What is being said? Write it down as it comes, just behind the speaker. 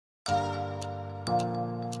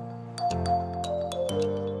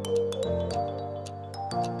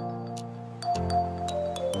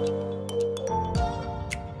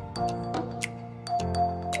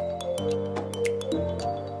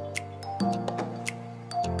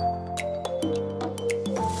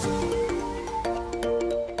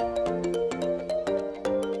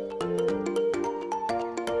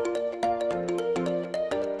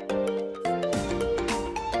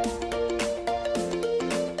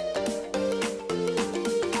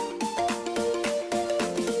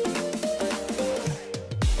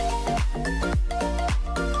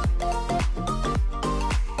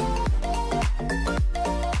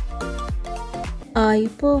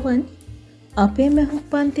ආයුබෝවන් අපේ මහුම්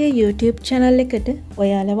පන්තිය YouTube channel එකට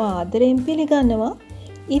ඔයාලව ආදරයෙන් පිළිගන්නවා.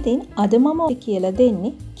 ඉතින් අද මම කියලා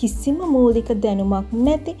දෙන්නේ කිසිම මූලික දැනුමක්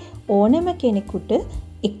නැති ඕනෑම කෙනෙකුට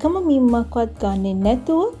එකම මිම්මක්වත් ගන්නෙ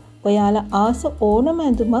නැතුව ඔයාලා ආස ඕනම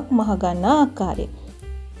ඇඳුමක් මහ ගන්න ආකාරය.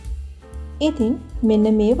 ඉතින්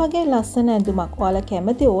මෙන්න මේ වගේ ලස්සන ඇඳුමක් ඔයාලා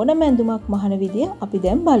කැමති ඕනම ඇඳුමක් මහන විදිය අපි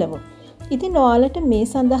දැන් බලමු. ඉතින් ඔයාලට මේ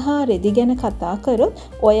සඳහා රෙදි ගැන කතා කරොත්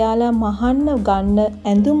ඔයාලා මහන්න ගන්න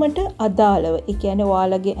ඇඳුමට අදාළව, ඒ කියන්නේ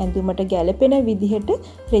ඔයාලගේ ඇඳුමට ගැලපෙන විදිහට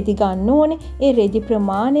රෙදි ගන්න ඕනේ. ඒ රෙදි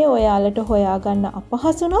ප්‍රමාණය ඔයාලට හොයාගන්න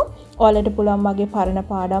අපහසු නම් ඔයාලට පුළුවන් මගේ පරණ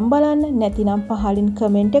පාඩම් බලන්න. නැතිනම් පහලින්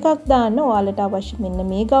කමෙන්ට් එකක් දාන්න ඔයාලට අවශ්‍ය මෙන්න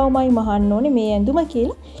මේ ගවුමයි මහන්න ඕනේ මේ ඇඳුම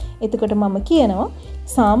කියලා. එතකොට මම කියනවා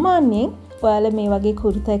සාමාන්‍යයෙන් ඔයාලා මේ වගේ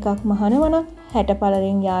කුර්තා එකක් මහනවා නම් 60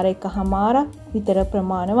 පළලෙන් යාර 1.5 විතර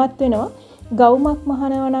ප්‍රමාණවත් වෙනවා. ගවුමක්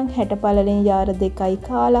මහනවා නම් 60 පළලෙන් යාර 2යි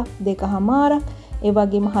කාලා 2.5. ඒ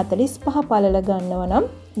වගේම 45 පළල ගන්නවා නම්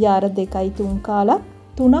යාර 2යි 3 කාලා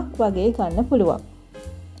 3ක් වගේ ගන්න පුළුවන්.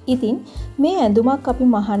 ඉතින් මේ ඇඳුමක් අපි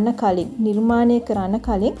මහන්න කලින්, නිර්මාණය කරන්න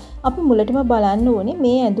කලින් අපි මුලටම බලන්න ඕනේ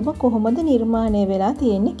මේ ඇඳුම කොහොමද නිර්මාණය වෙලා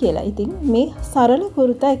තියෙන්නේ කියලා. ඉතින් මේ සරල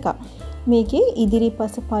කුර්තා එකක්. මේකේ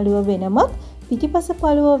ඉදිරිපස පළුව වෙනමත් පිටිපස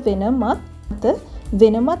පළුව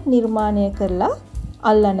වෙනමත් නිර්මාණය කරලා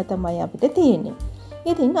අල්ලන්න තමයි අපිට තියෙන්නේ.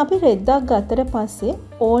 ඉතින් අපි රෙද්දක් ගත්තට පස්සේ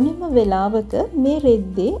ඕනෙම වෙලාවක මේ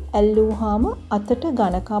රෙද්දේ ඇල්ලුවාම අතට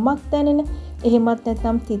ඝනකමක් දැනෙන, එහෙමත්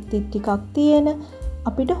නැත්නම් තිත් ටිකක් තියෙන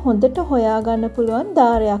අපිට හොඳට හොයාගන්න පුළුවන්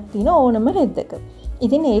දාරයක් තියෙන ඕනම රෙද්දක.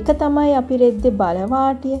 ඉතින් ඒක තමයි අපි රෙද්දේ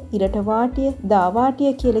බලවාටිය, ඉරට වාටිය,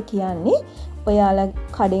 දාවාටිය කියලා කියන්නේ. ඔයාලා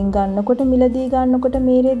කඩෙන් ගන්නකොට මිලදී ගන්නකොට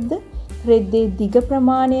මේ රෙද්දේ දිග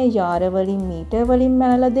ප්‍රමාණය යාර වලින් මීටර් වලින්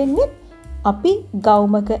මැනලා දෙන්නේ. අපි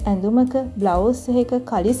ගවුමක, ඇඳුමක, බ්ලවුස් එකක,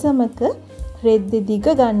 කලිසමක රෙද්දේ දිග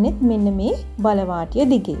ගන්නෙත් මෙන්න මේ බලවාටිය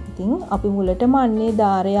දිගේ. ඉතින් අපි මුලටම අන්නේ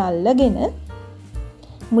දාරය අල්ලගෙන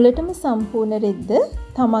මුලටම සම්පූර්ණ රෙද්ද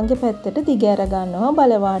තමන්ගේ පැත්තට දිග අර ගන්නවා,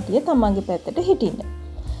 බලවාටිය තමන්ගේ පැත්තට හිටින්න.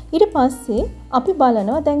 ඊට පස්සේ අපි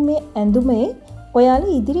බලනවා දැන් මේ ඇඳුමේ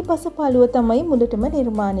ඔයාලා ඉදිරිපස පළුව තමයි මුලටම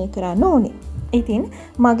නිර්මාණය කරන්න ඕනේ. ඉතින්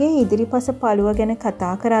මගේ ඉදිරිපස පළුව ගැන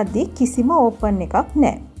කතා කරද්දී කිසිම ඕපන් එකක්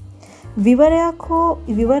නැහැ.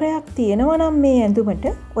 විවරයක් තියෙනවා නම් මේ ඇඳුමට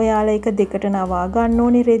ඔයාලා එක දෙකට නවා ගන්න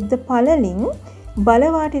ඕනේ රෙද්ද පළලින්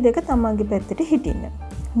බලවාටි දෙක තමන්ගේ පැත්තට හිටින්න.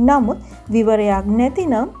 නමුත් විවරයක්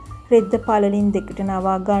නැතිනම් රෙද්ද පළලින් දෙකට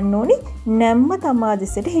නවා ගන්න ඕනේ නැම්ම තමා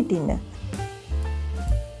දෙසට හිටින්න.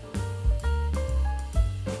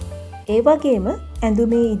 ඒ වගේම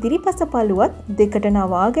ඇඳුමේ ඉදිරිපස පළුවත් දෙකට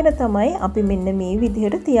නවාගෙන තමයි අපි මෙන්න මේ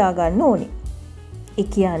විදිහට තියාගන්න ඕනේ. ඒ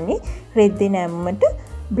කියන්නේ රෙද්දේ නැම්මට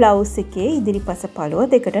බ්ලවුස් එකේ ඉදිරිපස පළුව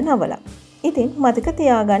දෙකට නවලා. ඉතින් මතක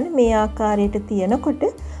තියාගන්න මේ ආකාරයට තියනකොට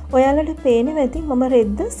ඔයාලට පේනවා ඇති මම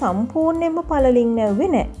රෙද්ද සම්පූර්ණයෙන්ම පළලින්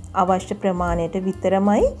නැව්වේ නැහැ. අවශ්‍ය ප්‍රමාණයට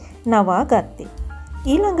විතරමයි නවා ගත්තේ.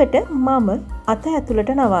 ඊළඟට මම අත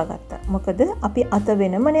ඇතුළට නවා ගත්තා. මොකද අපි අත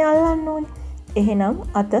වෙනමනේ අල්ලන්න ඕනේ. එහෙනම්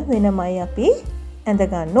අත වෙනමයි අපි ඇඳ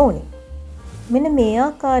ගන්න ඕනේ. මෙන්න මේ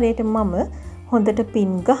ආකාරයට මම හොඳට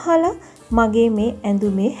පින් ගහලා මගේ මේ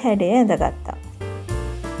ඇඳුමේ හැඩය ඇඳගත්තා.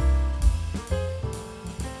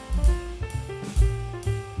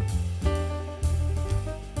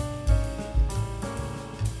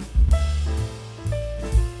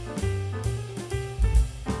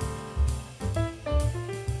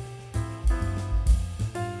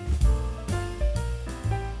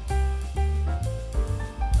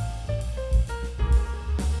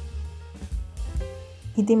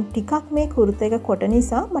 ඉතින් ටිකක් මේ කුර්තා එක කොට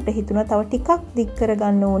නිසා මට හිතුණා තව ටිකක් දික්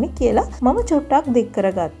කරගන්න ඕනේ කියලා මම චුට්ටක් දික්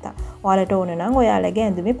කරගත්තා. ඔයාලට ඕන නම් ඔයාලගේ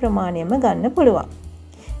ඇඳුමේ ප්‍රමාණයම ගන්න පුළුවන්.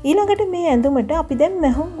 ඊළඟට මේ ඇඳුමට අපි දැන්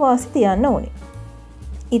මැහුම් වාසි තියන්න ඕනේ.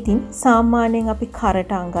 ඉතින් සාමාන්‍යයෙන් අපි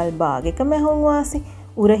කරට අඟල් භාගයක මැහුම් වාසි,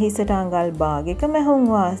 උරහිසට අඟල් භාගයක මැහුම්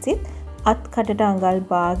වාසිත්, අත් කටට අඟල්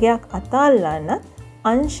භාගයක් අතල්ලන්න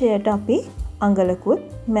අංශයට අපි අඟලකුත්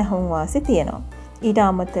මැහුම් වාසි තියනවා. ඊට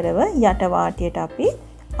අමතරව යට වාටියට අපි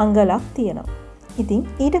අඟලක් තියෙනවා. ඉතින්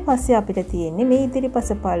ඊට පස්සේ අපිට තියෙන්නේ මේ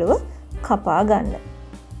ඉදිරිපස පළුව කපා ගන්න.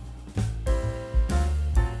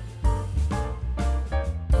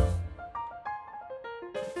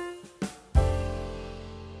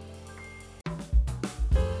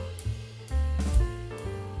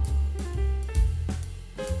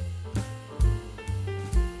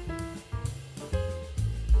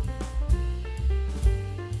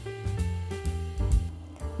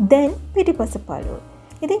 දැන් පිටිපස පළුව.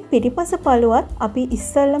 ඉතින් පිටිපස පළුවත් අපි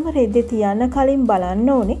ඉස්සල්ලාම රෙද්දේ තියන්න කලින් බලන්න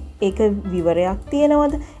ඕනේ ඒක විවරයක්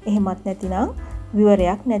තියනවද එහෙමත් නැතිනම්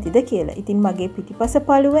විවරයක් නැතිද කියලා. ඉතින් මගේ පිටිපස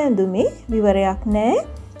පළුව ඇඳුමේ විවරයක් නැහැ.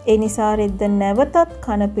 ඒ නිසා රෙද්ද නැවතත්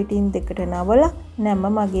කන පිටින් දෙකට නවලා නැම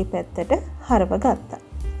මගේ පැත්තට හරව ගත්තා.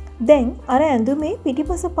 දැන් අර ඇඳුමේ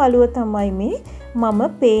පිටිපස පළුව තමයි මේ මම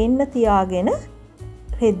පේන්න තියාගෙන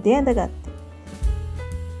රෙද්දේ ඇඳගත්තේ.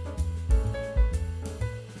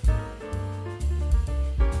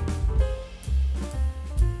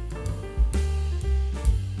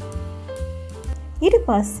 ඊට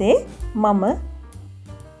පස්සේ මම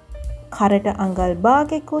කරට අඟල්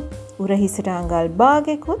භාගෙකුත් උරහිසට අඟල්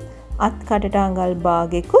භාගෙකුත් අත්කටට අඟල්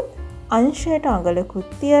භාගෙකුත් අංශයට අඟලකුත්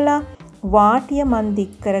තියලා වාටිය මන්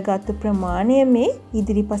දික් කරගත්තු ප්‍රමාණය මේ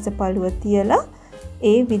ඉදිරිපස පළුව තියලා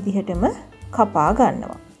ඒ විදිහටම කපා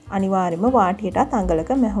ගන්නවා. අනිවාර්යයෙන්ම වාටියටත්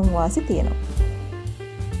අඟලක මැහුම් වාසි තියෙනවා.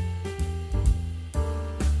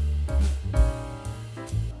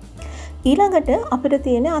 ඊළඟට අපිට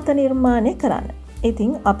තියෙන අත නිර්මාණය කරන්න.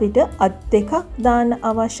 ඉතින් අපිට අත් දෙකක් දාන්න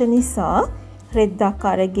අවශ්‍ය නිසා රෙද්දක්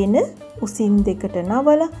අරගෙන උසින් දෙකට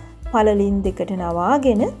නවලා පළලින් දෙකට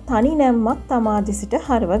නවාගෙන තනි නැම්මක් තමාදිසිට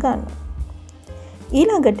හරව ගන්න.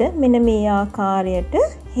 ඊළඟට මෙන්න මේ ආකාරයට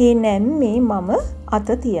මේ නැම්මේ මම අත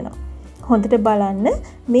තියනවා. හොඳට බලන්න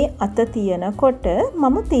මේ අත තියනකොට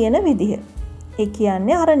මම තියන විදිහ. ඒ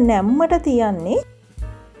කියන්නේ අර නැම්මට තියන්නේ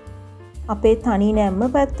අපේ තනි නැම්ම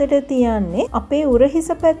පැත්තට තියන්නේ අපේ උරහිස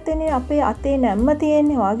පැත්තේනේ අපේ අතේ නැම්ම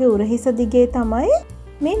තියෙන්නේ. වාගේ උරහිස දිගේ තමයි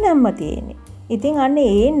මේ නැම්ම තියෙන්නේ. ඉතින් අන්න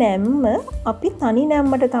ඒ නැම්ම අපි තනි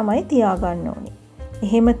නැම්මට තමයි තියාගන්න ඕනේ.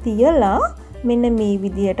 එහෙම තියලා මෙන්න මේ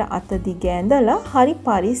විදියට අත දිග ඇඳලා හරි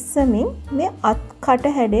පරිස්සමින් මේ අත්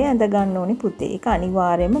කට හැඩය ඇඳ ගන්න ඕනේ පුතේ. ඒක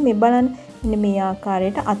අනිවාර්යයෙන්ම මේ බලන්න මෙන්න මේ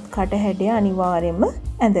ආකාරයට අත් කට හැඩය අනිවාර්යයෙන්ම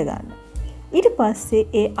ඇඳ ගන්න. ඊට පස්සේ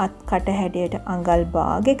ඒ අත් කට හැඩයට අඟල්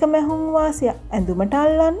භාගයක මැහුම් වාසිය ඇඳුමට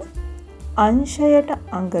අල්ලන්න. අංශයට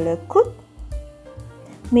අඟලකුත්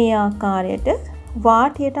මේ ආකාරයට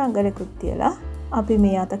වාටියට අඟලකුත් තියලා අපි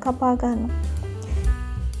මේ අත කපා ගන්නවා.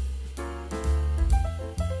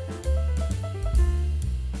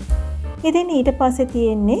 ඉතින් ඊට පස්සේ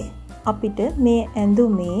තියෙන්නේ අපිට මේ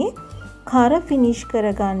ඇඳුමේ කර ෆිනිෂ්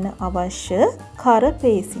කරගන්න අවශ්‍ය කර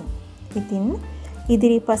පේසින්. ඉතින්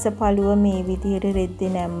ඉදිරිපස පළුව මේ විදිහට රෙද්දේ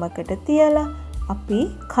නැම්මකට තියලා අපි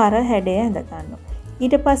කර හැඩය ඇඳ ගන්නවා.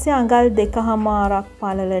 ඊට පස්සේ අඟල් 2.5ක්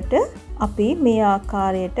පළලට අපි මේ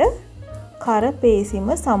ආකාරයට කර පේසිම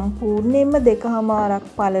සම්පූර්ණයෙන්ම 2.5ක්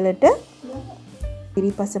පළලට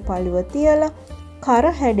ඉදිරිපස පළුව තියලා කර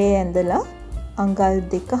හැඩය ඇඳලා අඟල්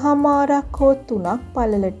 2.5ක් හෝ 3ක්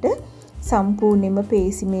පළලට සම්පූර්ණයෙන්ම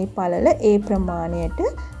පේසිමේ පළල ඒ ප්‍රමාණයට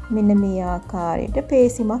මෙන්න මේ ආකාරයට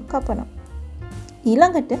පේසිමක් කපනවා.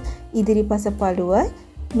 ඊළඟට ඉදිරිපස පළුවයි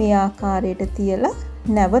මේ ආකාරයට තියලා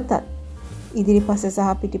නැවතත් ඉදිරිපස සහ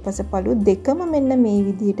පිටිපස පළුව දෙකම මෙන්න මේ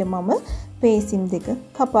විදිහට මම පේසිම් දෙක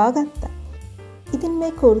කපා ගත්තා. ඉතින්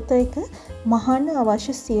මේ කුර්තා එක මහන්න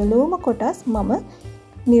අවශ්‍ය සියලුම කොටස් මම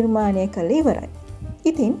නිර්මාණය කළා ඉවරයි.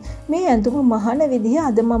 ඉතින් මේ ඇඳුම මහන විදිහ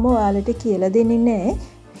අද මම ඔයාලට කියලා දෙන්නේ නැහැ.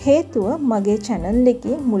 හේතුව මගේ channel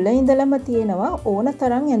එකේ මුල ඉඳලම තියෙනවා ඕන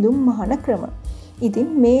තරම් ඇඳුම් මහන ක්‍රම. ඉතින්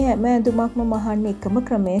මේ හැම ඇඳුමක්ම මහන්න එකම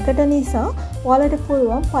ක්‍රමයකට නිසා ඔයාලට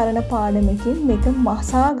පුළුවන් පරණ පාඩමකින් මේක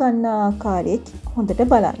මසා ගන්න ආකාරය හොඳට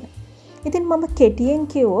බලන්න. ඉතින් මම කෙටියෙන්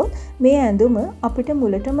කිව්වොත් මේ ඇඳුම අපිට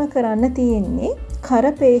මුලටම කරන්න තියෙන්නේ කර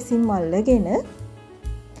පේසින් අල්ලගෙන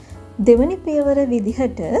දෙවනි පියවර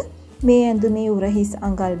විදිහට මේ ඇඳුමේ උරහිස්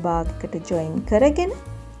අඟල් භාගයකට ජොයින් කරගෙන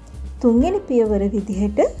තුන්වෙනි පියවර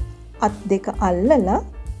විදිහට අත් දෙක අල්ලලා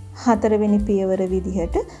හතරවෙනි පියවර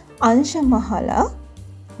විදිහට අංශ මහලා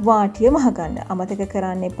වාටිය මහ ගන්න. අමතක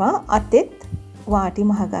කරන්න එපා අතෙත් වාටි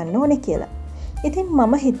මහ ගන්න ඕනේ කියලා. ඉතින්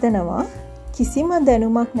මම හිතනවා කිසිම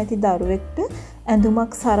දැනුමක් නැති දරුවෙක්ට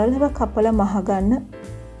ඇඳුමක් සරලව කපලා මහ ගන්න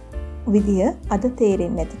විදිය අද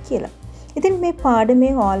තේරෙන්නේ නැති කියලා. ඉතින් මේ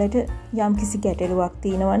පාඩමේ ඔයාලට යම්කිසි ගැටලුවක්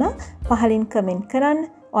තියෙනවා නම් පහලින් කමෙන්ට් කරන්න.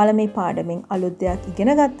 ඔයාලා මේ පාඩමෙන් අලුත් දෙයක්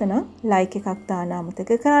ඉගෙන ගත්තා නම් ලයික් එකක් දාන්න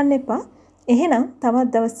අමතක කරන්න එපා. එහෙනම් තවත්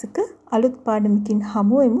දවසක අලුත් පාඩමකින්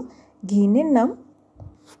හමු වෙමු. ගිහින් එන්නම්.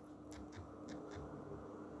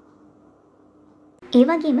 ඒ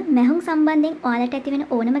වගේම මැහුම් සම්බන්ධයෙන් ඔයාලට ඇතිවෙන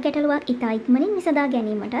ඕනම ගැටලුවක් ඉතා ඉක්මනින් විසඳා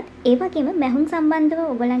ගැනීමටත් ඒ වගේම මැහුම් සම්බන්ධව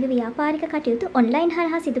ඔයගොල්ලන්ගේ ව්‍යාපාරික කටයුතු ඔන්ලයින්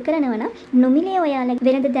හරහා සිදු කරනවා නම් නොමිලේ ඔයාලගේ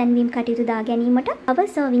වෙළඳ දැන්වීම් කටයුතු දා ගැනීමට අවර්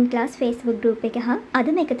සර්වින් ක්ලාස් Facebook group එක හා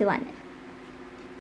අදම එකතු වන්න.